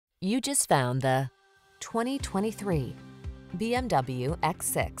You just found the 2023 BMW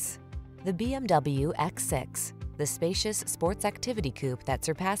X6. The BMW X6, the spacious sports activity coupe that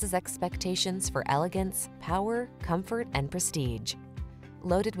surpasses expectations for elegance, power, comfort, and prestige.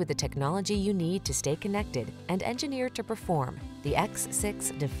 Loaded with the technology you need to stay connected and engineered to perform, the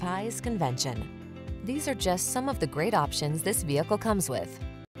X6 defies convention. These are just some of the great options this vehicle comes with: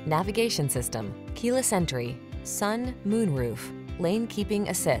 navigation system, keyless entry, sun, moonroof, lane keeping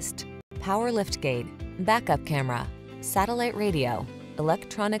assist, power liftgate, backup camera, satellite radio,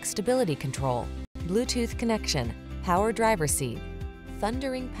 electronic stability control, Bluetooth connection, power driver seat.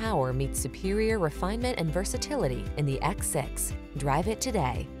 Thundering power meets superior refinement and versatility in the X6. Drive it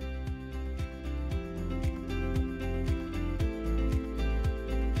today.